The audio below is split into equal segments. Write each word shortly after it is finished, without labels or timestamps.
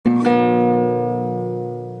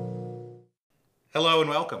Hello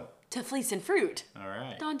and welcome. To Fleece and Fruit. All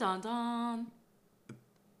right. Dun dun dun.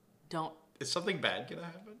 Don't. Is something bad gonna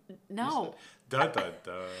happen? No. Dun dun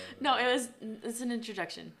dun. No, it's an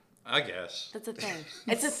introduction. I guess. That's a thing.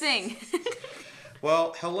 It's a thing.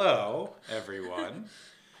 Well, hello everyone,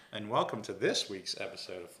 and welcome to this week's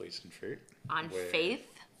episode of Fleece and Fruit. On with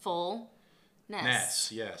faithfulness.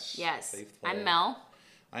 Yes. Yes. Faithful. I'm Mel.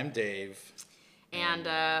 I'm Dave. And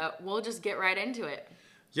we'll just get right into it.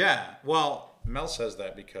 Yeah. Well, Mel says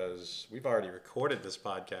that because we've already recorded this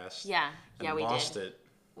podcast. Yeah. And Yeah, we lost did. it.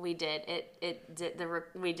 We did.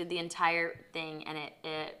 We did the entire thing and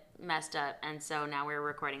it messed up, and so now we're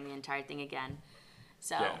recording the entire thing again.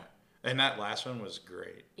 So Yeah. And that last one was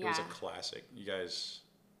great. It was a Yeah. classic. You guys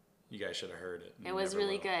should have heard it. it was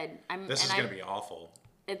really good. This is gonna be awful.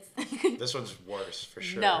 It's This one's worse for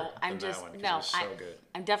sure. No, I'm than just that one, 'cause no. It was so good.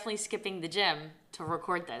 I'm definitely skipping the gym to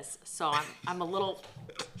record this, so I'm a little,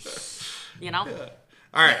 you know. Yeah.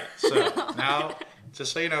 All right, so now,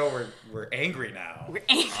 just so you know, we're angry now.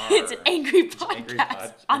 It's an angry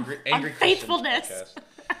podcast on Christian faithfulness.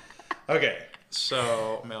 podcast. Okay,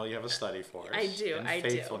 so Mel, you have a study for us. I do, in I do.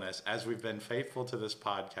 faithfulness, as we've been faithful to this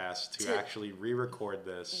podcast to actually re-record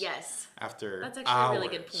this. Yes, After that's actually hours. a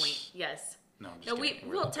really good point. Yes. No, I'm just No, kidding.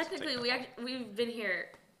 We're well allowed to take technically that back. we've been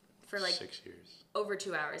here for like 6 years. over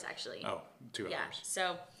 2 hours actually. Oh, 2 yeah. hours.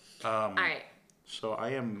 So all right. So I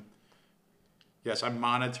am. Yes, I'm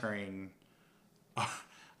monitoring.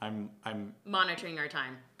 I'm Monitoring our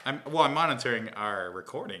time. I'm monitoring our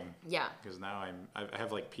recording Yeah. because now I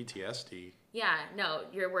have like PTSD. Yeah. No,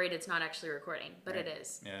 you're worried it's not actually recording, but it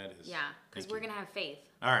is. Yeah, it is. Yeah, because Thank we're you. gonna have faith.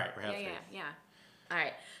 All right, we have faith. Yeah. All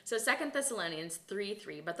right. So 2 Thessalonians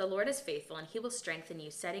 3:3. But the Lord is faithful, and He will strengthen you,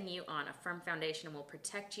 setting you on a firm foundation, and will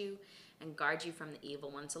protect you and guard you from the evil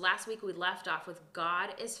one. So last week we left off with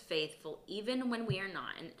God is faithful even when we are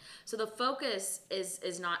not. And so the focus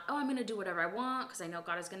is not, oh, I'm going to do whatever I want because I know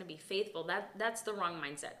God is going to be faithful. That's the wrong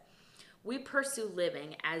mindset. We pursue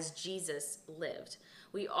living as Jesus lived.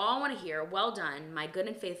 We all want to hear, well done, my good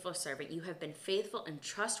and faithful servant. You have been faithful and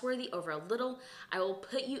trustworthy over a little. I will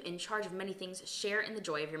put you in charge of many things. Share in the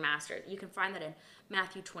joy of your master. You can find that in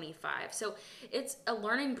Matthew 25. So it's a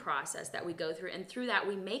learning process that we go through. And through that,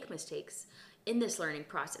 we make mistakes in this learning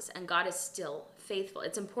process. And God is still faithful.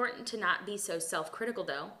 It's important to not be so self-critical,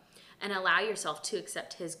 though, and allow yourself to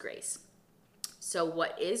accept His grace. So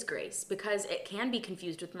what is grace? Because it can be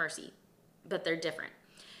confused with mercy, but they're different.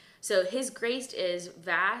 So His grace is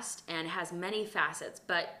vast and has many facets,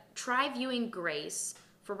 but try viewing grace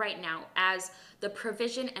for right now as the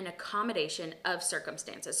provision and accommodation of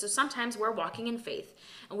circumstances. So sometimes we're walking in faith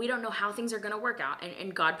and we don't know how things are going to work out,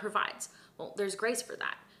 and God provides. Well, there's grace for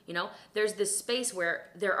that. You know, there's this space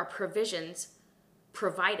where there are provisions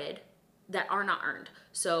provided that are not earned.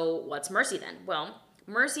 So what's mercy then? Well,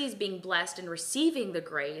 mercy is being blessed and receiving the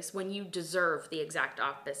grace when you deserve the exact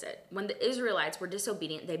opposite. When the Israelites were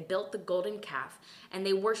disobedient, they built the golden calf and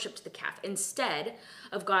they worshiped the calf. Instead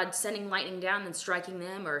of God sending lightning down and striking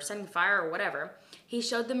them or sending fire or whatever, He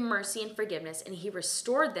showed them mercy and forgiveness, and He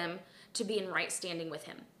restored them to be in right standing with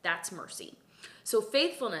Him. That's mercy. So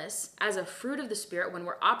faithfulness as a fruit of the Spirit, when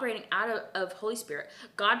we're operating out of Holy Spirit,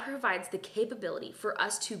 God provides the capability for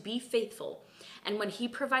us to be faithful. And when He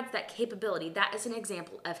provides that capability, that is an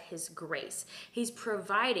example of His grace. He's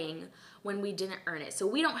providing when we didn't earn it. So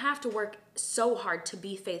we don't have to work so hard to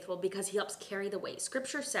be faithful because He helps carry the weight.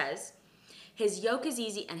 Scripture says His yoke is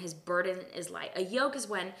easy and His burden is light. A yoke is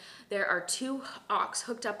when there are 2 ox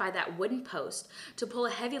hooked up by that wooden post to pull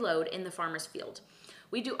a heavy load in the farmer's field.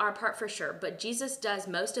 We do our part for sure, but Jesus does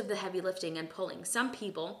most of the heavy lifting and pulling. Some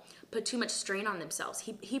people put too much strain on themselves.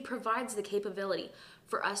 He provides the capability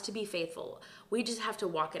for us to be faithful. We just have to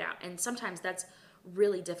walk it out, and sometimes that's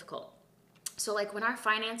really difficult. So like when our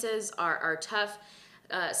finances are tough,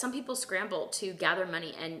 some people scramble to gather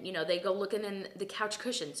money, and they go looking in the couch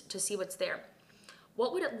cushions to see what's there.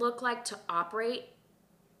 What would it look like to operate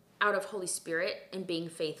out of Holy Spirit and being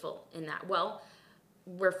faithful in that? Well,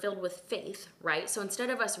 we're filled with faith, right? So instead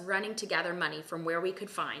of us running to gather money from where we could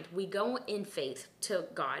find, we go in faith to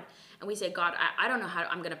God and we say, God, I don't know how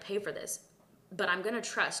I'm going to pay for this, but I'm going to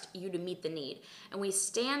trust you to meet the need. And we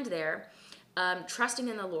stand there trusting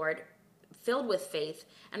in the Lord, filled with faith,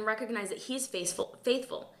 and recognize that He's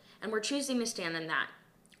faithful. And we're choosing to stand in that,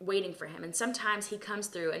 waiting for Him. And sometimes He comes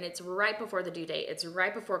through and it's right before the due date. It's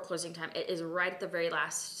right before closing time. It is right at the very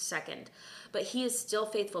last second. But He is still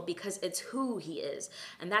faithful because it's who He is.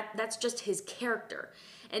 And that's just His character.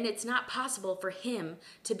 And it's not possible for Him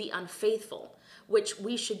to be unfaithful, which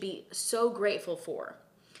we should be so grateful for.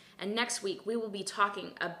 And next week, we will be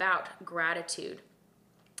talking about gratitude.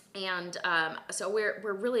 And so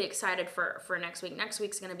we're really excited for next week. Next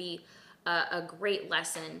week's going to be a great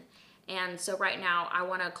lesson. And so right now I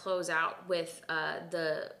want to close out with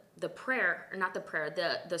the prayer, or not the prayer,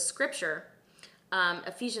 the scripture,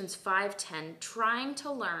 Ephesians 5:10, trying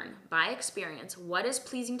to learn by experience what is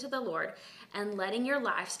pleasing to the Lord and letting your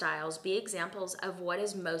lifestyles be examples of what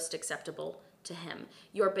is most acceptable to him.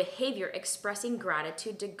 Your behavior expressing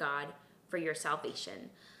gratitude to God for your salvation.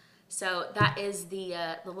 So that is the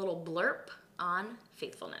little blurb on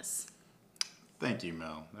faithfulness. Thank you,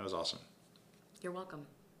 Mel. That was awesome. You're welcome.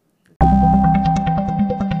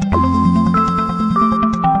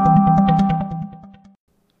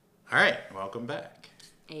 All right, welcome back.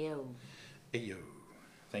 Ayo. Ayo.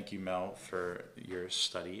 Thank you, Mel, for your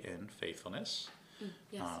study in faithfulness.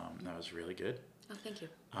 Yes. That was really good. Oh, thank you.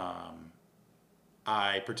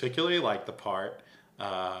 I particularly like the part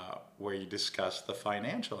where you discuss the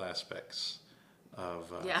financial aspects of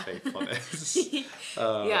Yeah. faithfulness.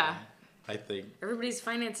 Yeah. I think, Everybody's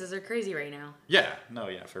finances are crazy right now. yeah,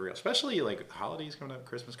 for real. Especially like holidays coming up,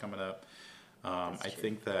 Christmas coming up. I true.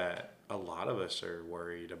 think that a lot of us are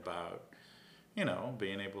worried about,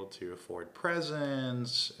 being able to afford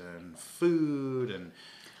presents and food, and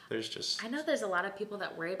there's just, I know there's a lot of people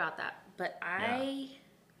that worry about that, but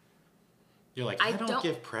you're like, I don't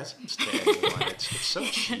give presents to anyone. It's so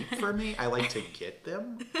cheap for me. I like to get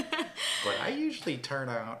them, but I usually turn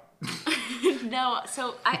out. No,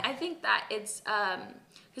 so I think that it's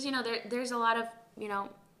because there's a lot of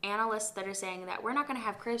analysts that are saying that we're not going to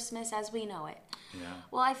have Christmas as we know it. Yeah.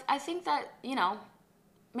 Well, I think that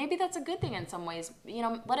maybe that's a good thing in some ways.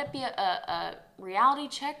 Let it be a reality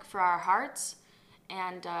check for our hearts,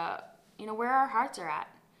 and where our hearts are at.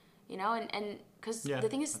 And because the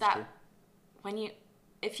thing is that true.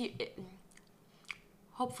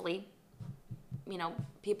 hopefully,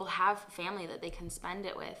 people have family that they can spend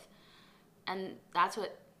it with, and that's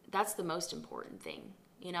the most important thing,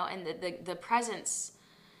 and the presents,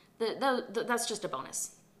 that's just a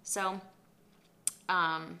bonus. So,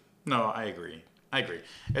 No, I agree.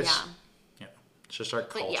 It's, it's just our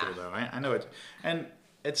culture, though. I know it, and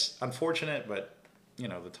it's unfortunate, but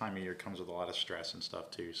the time of year comes with a lot of stress and stuff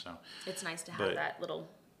too. So it's nice to have that little.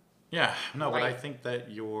 Yeah, no, light. but I think that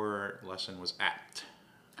your lesson was apt.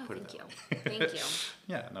 Oh, Thank you. Thank you.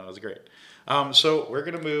 Yeah, no, it was great. So we're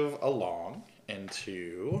gonna move along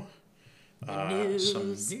into news.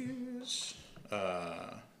 some news.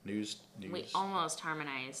 News. We almost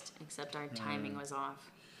harmonized, except our timing was off.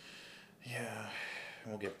 Yeah,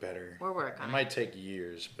 we'll get better. We're working on it. It might take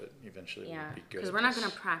years, but eventually we'll be good. Because we're not going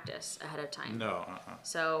to practice ahead of time. No.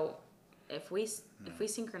 So if we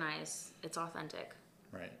synchronize, it's authentic.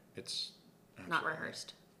 Right. It's not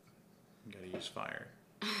rehearsed. You gotta use fire.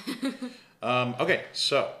 Okay,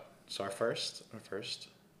 so our first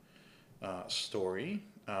story.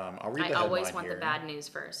 I'll read the headline here. I always want the bad news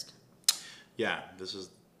first. Yeah, this is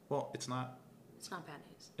it's not. It's not bad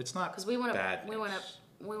news. It's not because we want to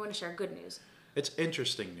to share good news. It's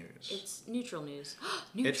interesting news. It's neutral news.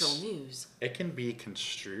 News. It can be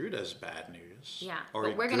construed as bad news. Yeah.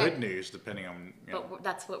 Or good news, depending on. But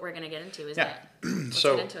that's what we're gonna get into, isn't it? Let's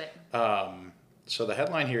get into it. So the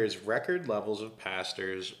headline here is record levels of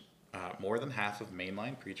pastors. More than half of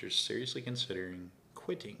mainline preachers seriously considering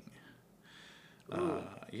quitting. So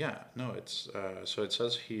it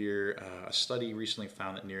says here, a study recently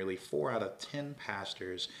found that nearly 4 out of 10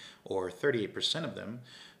 pastors, or 38% of them,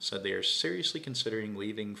 said they are seriously considering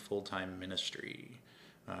leaving full-time ministry.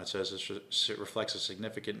 It says it reflects a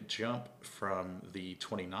significant jump from the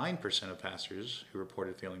 29% of pastors who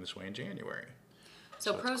reported feeling this way in January.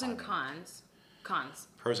 So pros and cons. Cons.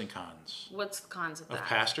 Pros and cons. What's the cons of that? Of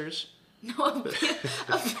pastors? No,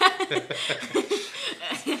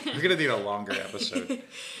 You're gonna need a longer episode.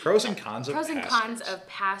 Pros and cons of pastors. Pros and cons of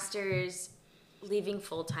pastors leaving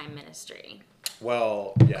full-time ministry.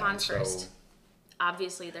 Well, yeah. Cons first.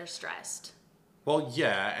 Obviously, they're stressed. Well,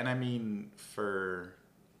 yeah, and I mean for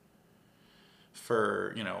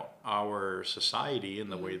our society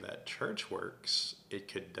and the way that church works,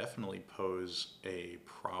 it could definitely pose a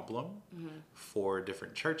problem for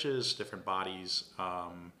different churches, different bodies.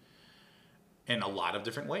 In a lot of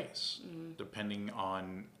different ways, depending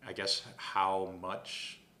on, I guess, how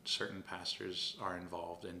much certain pastors are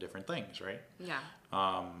involved in different things, right? Yeah.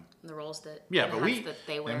 The roles that that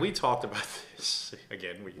they wear. And we talked about this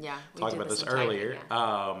again. We talked about this earlier.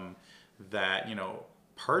 That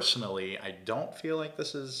personally, I don't feel like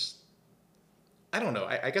this is. I don't know.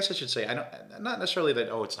 I guess I should say not necessarily that.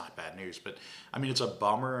 Oh, it's not bad news, but I mean, it's a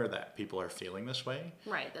bummer that people are feeling this way.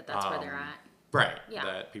 Right. That's where they're at. Right. Yeah.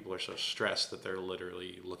 That people are so stressed that they're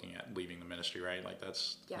literally looking at leaving the ministry ministry, right? Like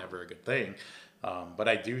that's Yeah. never a good thing. But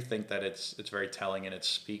I do think that it's very telling, and it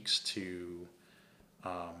speaks to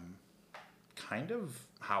kind of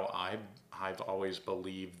how I've always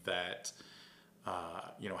believed that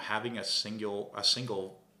having a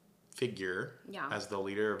single figure Yeah. as the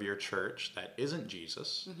leader of your church that isn't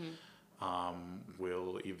Jesus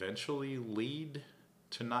will eventually lead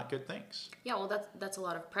to not good things. Yeah, well, that's a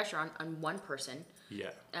lot of pressure on one person.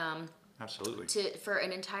 Yeah. Absolutely. For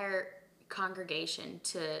an entire congregation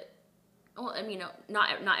to, well, I mean,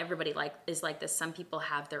 not everybody is like this. Some people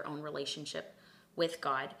have their own relationship with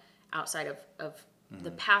God outside of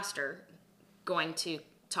the pastor going to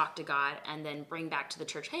talk to God and then bring back to the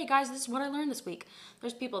church, hey guys, this is what I learned this week.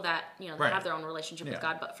 There's people that Right. have their own relationship with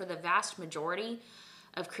God, but for the vast majority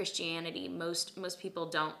of Christianity, most people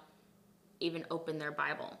don't even open their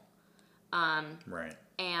Bible. Right.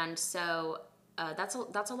 And so that's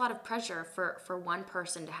a lot of pressure for one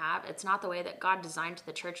person to have. It's not the way that God designed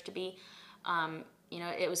the church to be.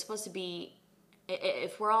 It was supposed to be,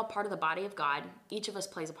 if we're all part of the body of God, each of us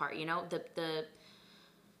plays a part. The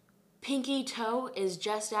pinky toe is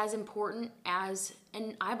just as important as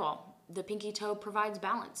an eyeball. The pinky toe provides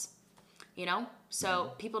balance.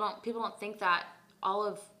 So people don't think that all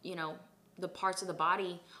of the parts of the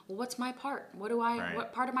body. Well, what's my part? Right.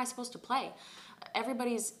 What part am I supposed to play?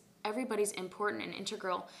 Everybody's important and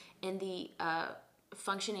integral in the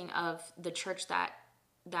functioning of the church that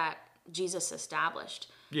Jesus established.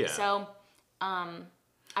 Yeah. So I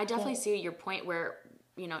definitely see your point where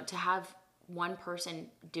to have one person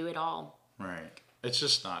do it all. Right. It's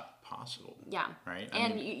just not possible. Yeah. Right.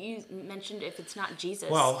 You mentioned if it's not Jesus.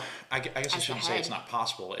 Well, I guess I as the shouldn't say it's head. not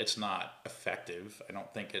possible. It's not effective. I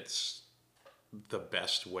don't think it's the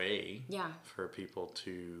best way Yeah. for people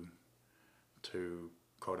to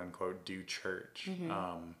quote unquote do church.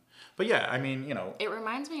 But yeah, I mean, It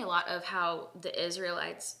reminds me a lot of how the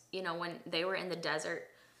Israelites, when they were in the desert,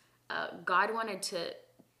 God wanted to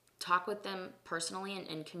talk with them personally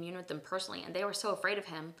and commune with them personally, and they were so afraid of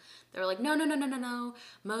him. They were like, no,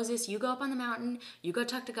 Moses, you go up on the mountain, you go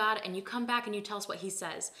talk to God, and you come back and you tell us what he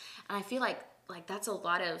says. And I feel like that's a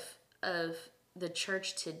lot of the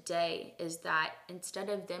church today, is that instead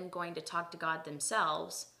of them going to talk to God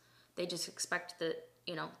themselves, they just expect the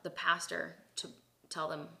pastor to tell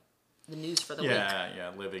them the news for the week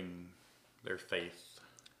yeah, living their faith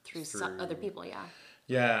through other people. Yeah.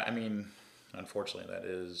 Yeah, I mean, unfortunately, that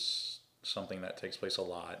is something that takes place a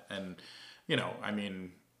lot, and I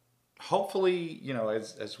mean, hopefully,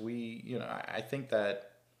 as we, I think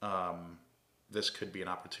that this could be an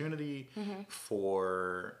opportunity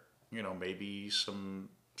for maybe some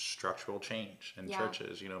structural change in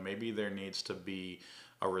churches. Maybe there needs to be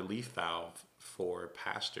a relief valve for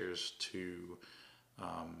pastors to,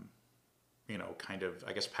 kind of,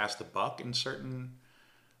 I guess, pass the buck in certain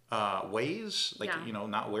ways, like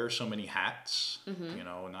not wear so many hats,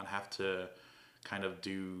 not have to kind of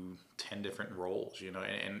do 10 different roles, and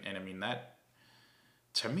I mean, that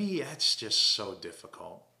to me, that's just so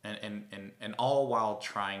difficult, and all while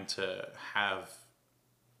trying to have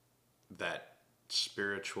that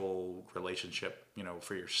spiritual relationship,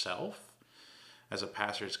 for yourself as a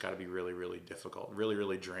pastor. It's got to be really, really difficult, really,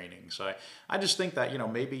 really draining. So I just think that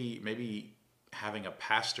maybe having a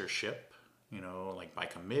pastorship, like by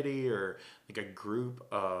committee, or like a group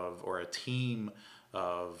of, or a team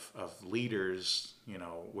of leaders,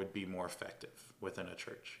 would be more effective within a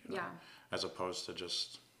church. As opposed to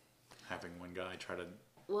just having one guy try to.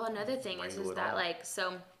 Well, another thing is that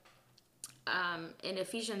in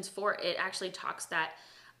Ephesians 4, it actually talks that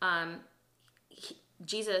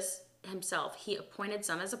Jesus himself, he appointed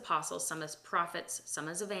some as apostles, some as prophets, some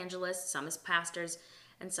as evangelists, some as pastors,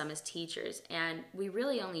 and some as teachers. And we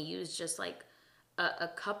really only use just like a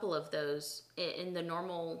couple of those in the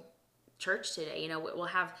normal church today. We'll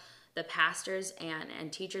have the pastors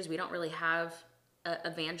and teachers. We don't really have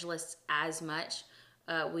evangelists as much.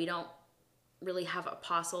 We don't really have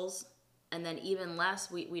apostles, and then even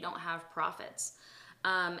less, we don't have prophets.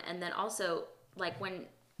 And then also, like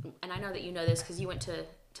and I know that you know this because you went to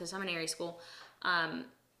seminary school,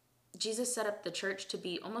 Jesus set up the church to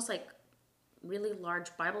be almost like really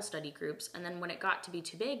large Bible study groups. And then when it got to be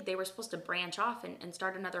too big, they were supposed to branch off and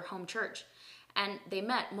start another home church. And they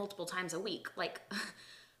met multiple times a week, like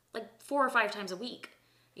 4 or 5 times a week,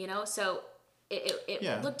 So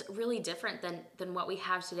it looked really different than what we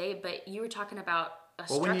have today. But you were talking about a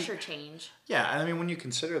structure change. Yeah, I mean, when you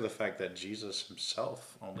consider the fact that Jesus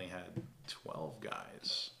himself only had 12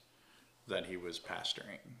 guys that he was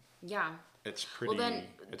pastoring. Yeah. It's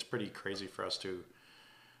pretty crazy for us to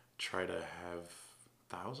try to have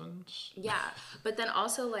thousands. Yeah, but then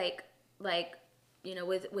also like, you know,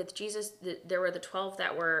 with Jesus, there were the 12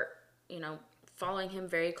 that were, you know, following him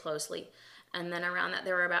very closely. And then around that,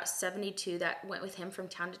 there were about 72 that went with him from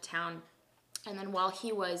town to town. And then while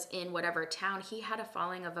he was in whatever town, he had a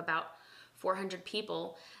following of about 400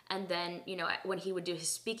 people. And then, you know, when he would do his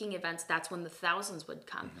speaking events, that's when the thousands would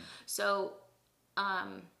come. So,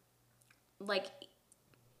 like,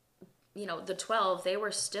 you know, the 12, they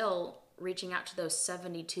were still reaching out to those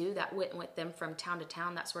 72 that went with them from town to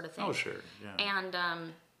town, that sort of thing. Oh, sure. Yeah.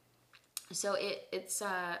 And so it's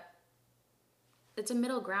a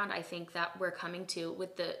middle ground, I think, that we're coming to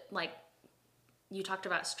with the, like, you talked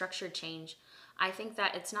about structure change. I think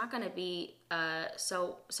that it's not going to be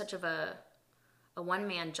such of a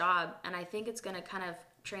one-man job, and I think it's going to kind of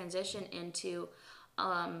transition into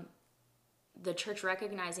the church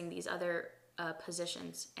recognizing these other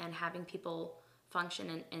positions and having people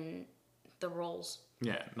function in the roles.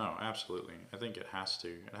 Yeah, no, absolutely. I think it has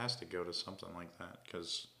to go to something like that,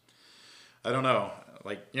 because I don't know,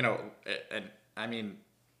 like, you know, and I mean,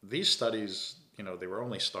 these studies, you know, they were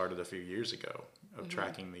only started a few years ago of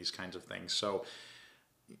tracking these kinds of things. So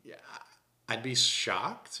yeah, I'd be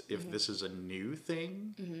shocked if this is a new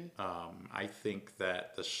thing. I think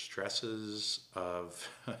that the stresses of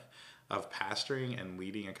pastoring and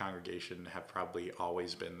leading a congregation have probably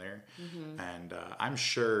always been there. And I'm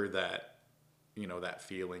sure that, you know, that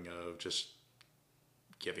feeling of just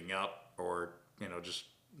giving up or, you know, just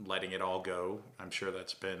letting it all go, I'm sure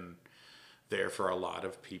that's been there for a lot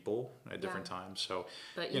of people at different times. So,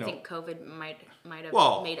 but you know, think COVID might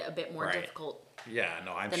have made it a bit more right. difficult? Yeah,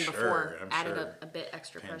 no, I'm than sure. before, I'm added sure a bit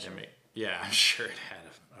extra pressure. Yeah, I'm sure it had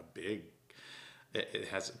a big.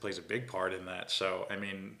 It plays a big part in that. So I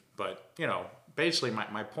mean, but you know, basically,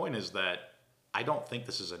 my point is that I don't think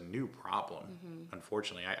this is a new problem.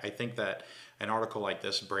 Unfortunately, I think that an article like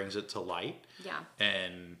this brings it to light. Yeah.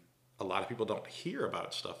 And a lot of people don't hear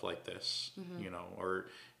about stuff like this, you know, or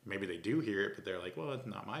maybe they do hear it, but they're like, well, it's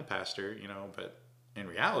not my pastor, you know. But in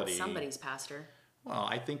reality, Somebody's pastor. well,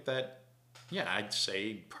 I think that, yeah, I'd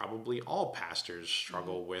say probably all pastors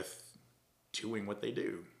struggle with doing what they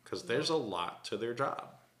do, because there's a lot to their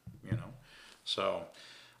job, you know. So,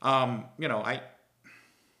 you know,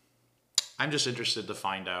 I'm just interested to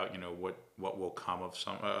find out, you know, what will come of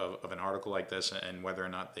of an article like this, and whether or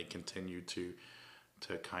not they continue to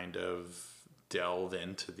kind of delve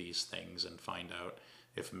into these things and find out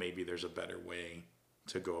if maybe there's a better way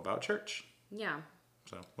to go about church. Yeah.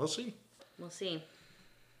 So we'll see. We'll see.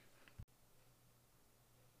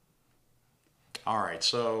 All right,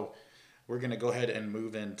 so we're going to go ahead and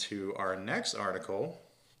move into our next article,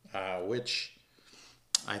 which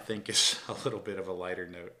I think is a little bit of a lighter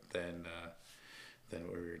note than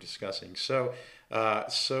what we were discussing. So,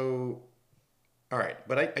 all right,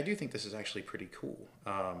 but I do think this is actually pretty cool.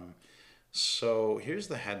 So here's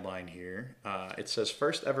the headline here. It says,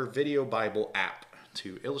 "First ever video Bible app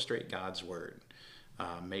to illustrate God's Word.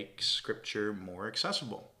 Make Scripture more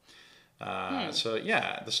accessible." So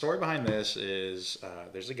yeah, the story behind this is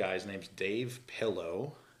there's a guy, his name's Dave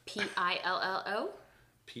Pillow. Pillow?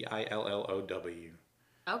 Pillow.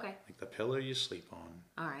 Okay. Like the pillow you sleep on.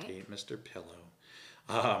 All right. Okay, Mr.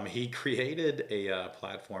 Pillow. He created a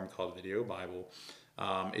platform called Video Bible.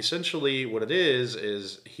 Essentially what it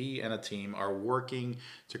is he and a team are working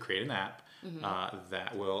to create an app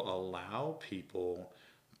that will allow people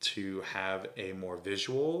to have a more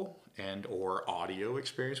visual and or audio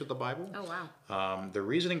experience with the Bible. Oh, wow. The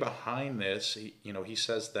reasoning behind this, he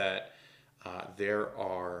says that there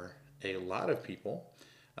are a lot of people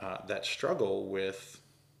that struggle with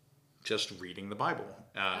just reading the Bible,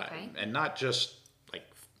 and not just like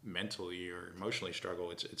mentally or emotionally struggle.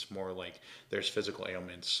 It's more like there's physical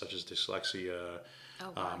ailments such as dyslexia.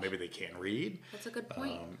 Maybe they can't read. That's a good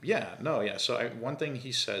point. So one thing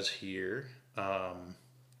he says here.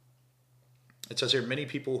 It says here, many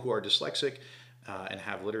people who are dyslexic and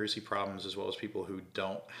have literacy problems, as well as people who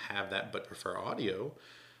don't have that but prefer audio,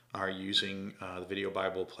 are using the Video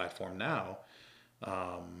Bible platform now.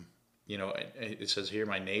 It says here,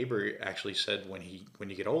 my neighbor actually said when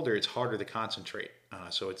you get older, it's harder to concentrate.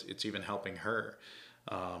 So it's even helping her.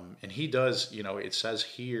 And he does, it says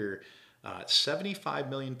here, 75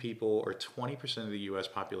 million people, or 20% of the U.S.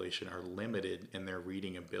 population, are limited in their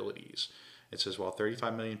reading abilities. It says, while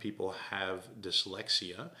 35 million people have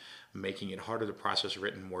dyslexia, making it harder to process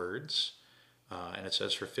written words. And it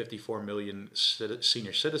says for 54 million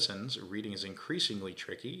senior citizens, reading is increasingly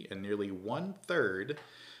tricky, and nearly 1/3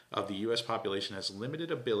 of the U.S. population has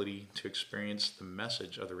limited ability to experience the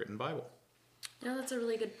message of the written Bible. That's a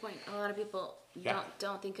really good point. A lot of people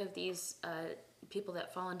don't think of these people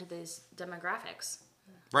that fall into these demographics.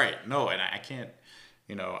 Right. No, and I can't,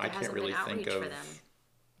 I can't hasn't really been think outreach of, for them.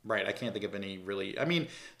 right. I can't think of any really, I mean,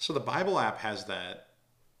 so the Bible app has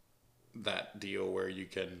that deal where you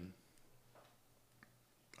can,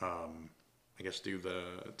 I guess, do the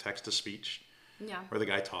text to speech Yeah. where the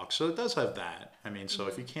guy talks. So it does have that. I mean, so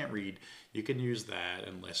if Mm-hmm. you can't read, you can use that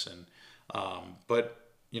and listen. But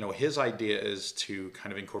his idea is to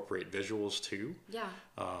kind of incorporate visuals too. Yeah.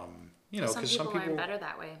 Because Some some people people, learn better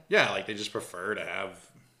that way. yeah, like they just prefer to have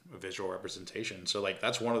a visual representation. So like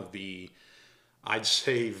that's one of the, I'd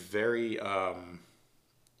say, very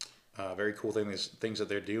cool things that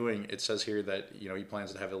they're doing. It says here that he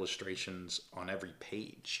plans to have illustrations on every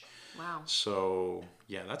page. Wow. So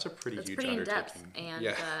yeah, that's a pretty It's huge pretty in undertaking. depth and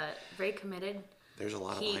Yeah, very committed. there's a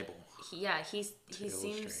lot of He, Bible. he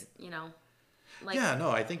seems, illustrate. like Yeah, no,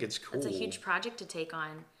 I think it's cool. it's a huge project to take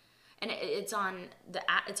on. And it's on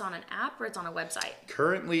it's on an app or it's on a website.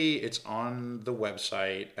 Currently, it's on the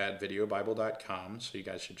website at videobible.com, so you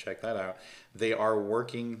guys should check that out. They are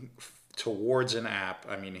working towards an app.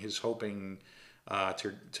 I mean, he's hoping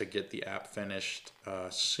to get the app finished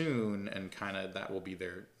soon, and kind of that will be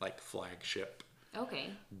their like flagship Okay.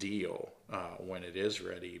 deal when it is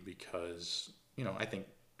ready. Because I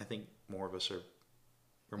think more of us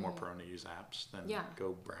we're more prone to use apps than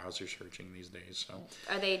go browser searching these days. So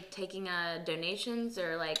Are they taking donations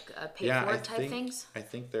or like pay yeah, for type things? I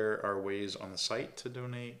think there are ways on the site to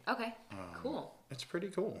donate. Okay. Cool. It's pretty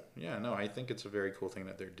cool. Yeah, no, I think it's a very cool thing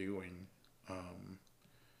that they're doing.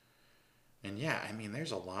 And yeah, I mean,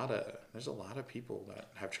 there's a lot of people that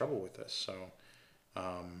have trouble with this. So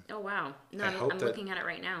Oh wow. No, I hope I'm that- looking at it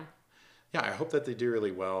right now. yeah, I hope that they do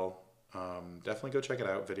really well. Definitely go check it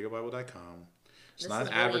out, videobible.com. It's This not is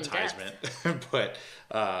an really in advertisement, but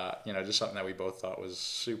just something that we both thought was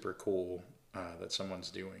super cool that someone's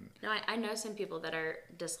doing. No, I know some people that are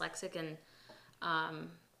dyslexic and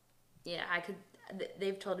yeah,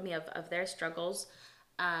 they've told me of their struggles.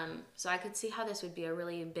 So I could see how this would be a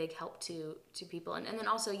really big help to people. And then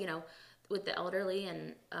also, with the elderly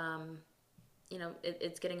and,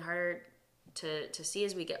 it's getting harder to see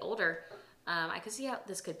as we get older. I could see how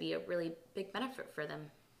this could be a really big benefit for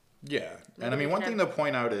them. Yeah, Maybe and I mean, they one could thing to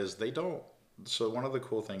point out is they don't. So one of the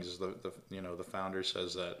cool things is the founder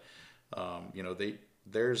says that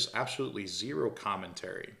there's absolutely zero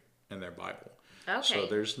commentary in their Bible. Okay. So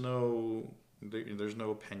there's no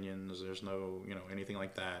opinions. There's no anything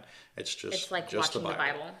like that. It's It's like just watching the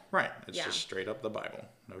Bible. Right. It's Yeah. just straight up the Bible.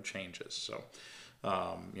 No changes. So.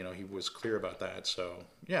 He was clear about that. So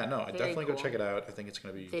yeah, no, I Very definitely go cool. check it out. I think it's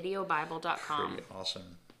going to be Videobible.com. pretty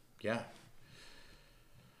awesome. Yeah.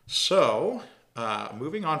 So,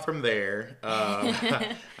 moving on from there,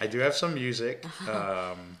 I do have some music.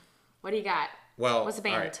 What do you got? Well, What's the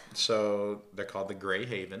all band? right. So they're called the Grey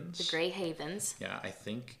Havens. The Grey Havens. Yeah, I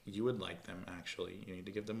think you would like them. Actually, you need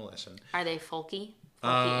to give them a listen. Are they folky?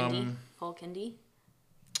 Indie? Folk indie?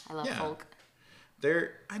 I love yeah. folk.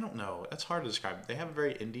 I don't know. That's hard to describe. They have a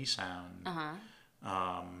very indie sound.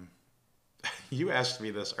 You asked me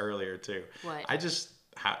this earlier too. What? I just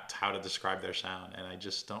how to describe their sound, and I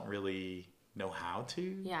just don't really know how to.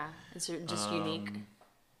 Yeah, it's just unique.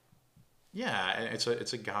 Yeah, and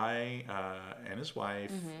it's a guy and his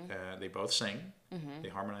wife. They both sing. They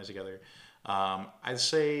harmonize together. I'd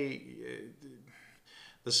say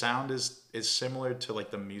the sound is similar to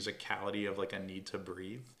like the musicality of like a Need to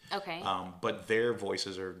Breathe. Okay. But their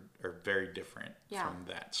voices are very different Yeah. from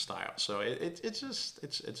that style. So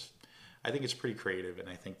it's I think it's pretty creative, and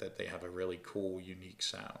I think that they have a really cool, unique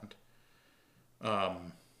sound.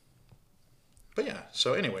 But yeah,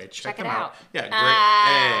 so anyway, check it them out. out.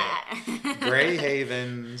 Yeah, Grey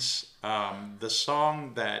Havens. The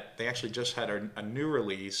song that they actually just had a new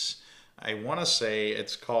release. I want to say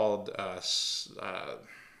it's called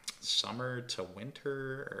Summer to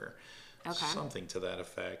Winter or something to that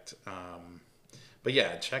effect. But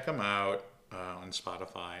yeah, check them out on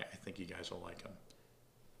Spotify. I think you guys will like them.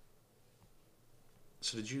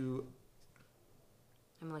 So did you...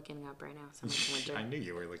 I'm looking up right now. Summer to Winter. I knew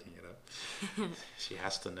you were looking it up. She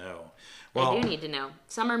has to know. I do need to know.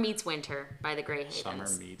 Summer Meets Winter by the Grey Havens. Summer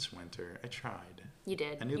meets winter. I tried. You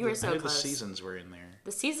did. I knew You were so I knew close. the seasons were in there.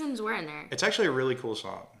 The seasons were in there. It's actually a really cool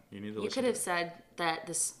song. You need to You listen could to have it. said that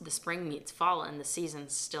the spring meets fall and the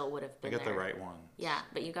seasons still would have I been got there. the right one. Yeah,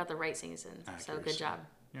 but you got the right seasons. So good Accuracy. job.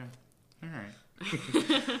 Yeah. All right.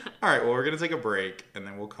 All right. Well, we're going to take a break, and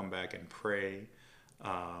then we'll come back and pray.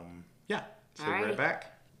 Yeah. So we'll be right Alrighty. back.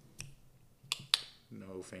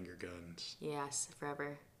 No finger guns. Yes,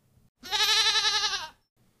 forever.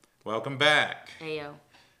 Welcome back. Ayo.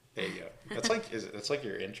 Ayo. That's like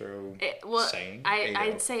your intro saying.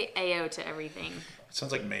 I'd say AO to everything. It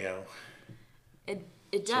sounds like mayo. It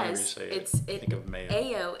So whenever you does. say it, think of mayo.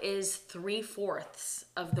 AO is 3/4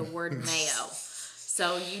 of the word mayo.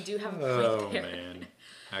 So you do have a point Oh there. man,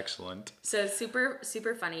 excellent. So super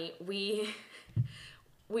funny. We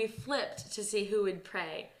flipped to see who would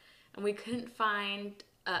pray, and we couldn't find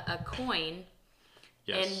a coin.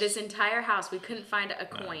 Yes. In this entire house, we couldn't find a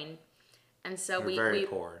coin, and so We're very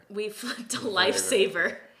poor. we flipped a very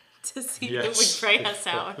lifesaver to see who would pray us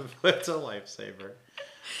out. It's a lifesaver.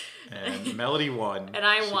 And Melody won. And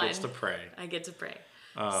I she won. gets to pray. I get to pray.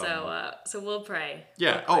 So we'll pray.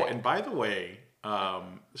 Yeah. We'll Oh, pray. and by the way,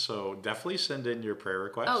 so definitely send in your prayer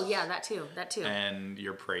requests. Oh yeah, that too. And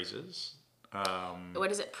your praises.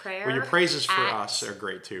 What is it? Prayer. Well, your praises for at- us are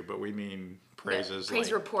great too, but we mean praises. Praise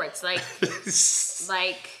like, reports,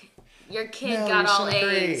 like your kid No, got you're all so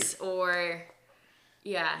A's, or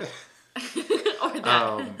yeah, or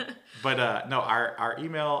that. But no, our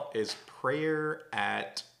email is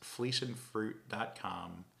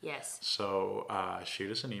prayer@fleeceandfruit.com. Yes, So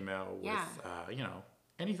shoot us an email with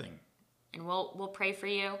anything. and we'll pray for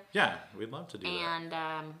you. Yeah, we'd love to do that.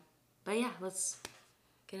 And but yeah, let's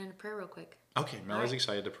get into prayer real quick. Okay, Melody's right.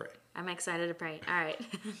 excited to pray. I'm excited to pray. All right.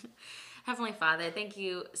 Heavenly Father, thank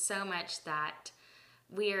you so much that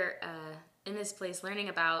we're in this place learning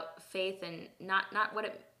about faith, and not what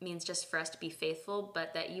it means just for us to be faithful,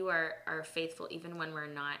 but that you are faithful even when we're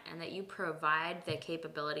not, and that you provide the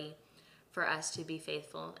capability for us to be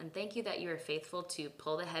faithful. And thank you that you are faithful to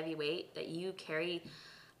pull the heavy weight, that you carry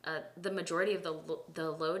the majority of the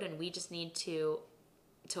load, and we just need to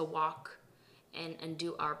walk and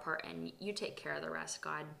do our part, and you take care of the rest,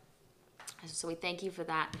 God. So we thank you for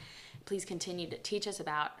that. Please continue to teach us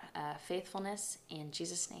about faithfulness. In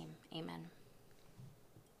Jesus' name, amen.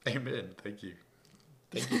 Amen. Thank you.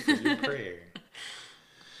 Thank you for your prayer.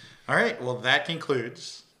 All right, well, that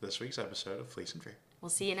concludes this week's episode of Fleece and Fair. We'll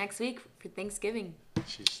see you next week for Thanksgiving.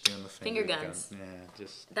 She's doing the Finger guns. Yeah,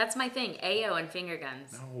 just That's my thing. AO and finger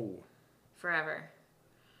guns. no. Forever.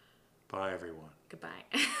 Bye, everyone. Goodbye.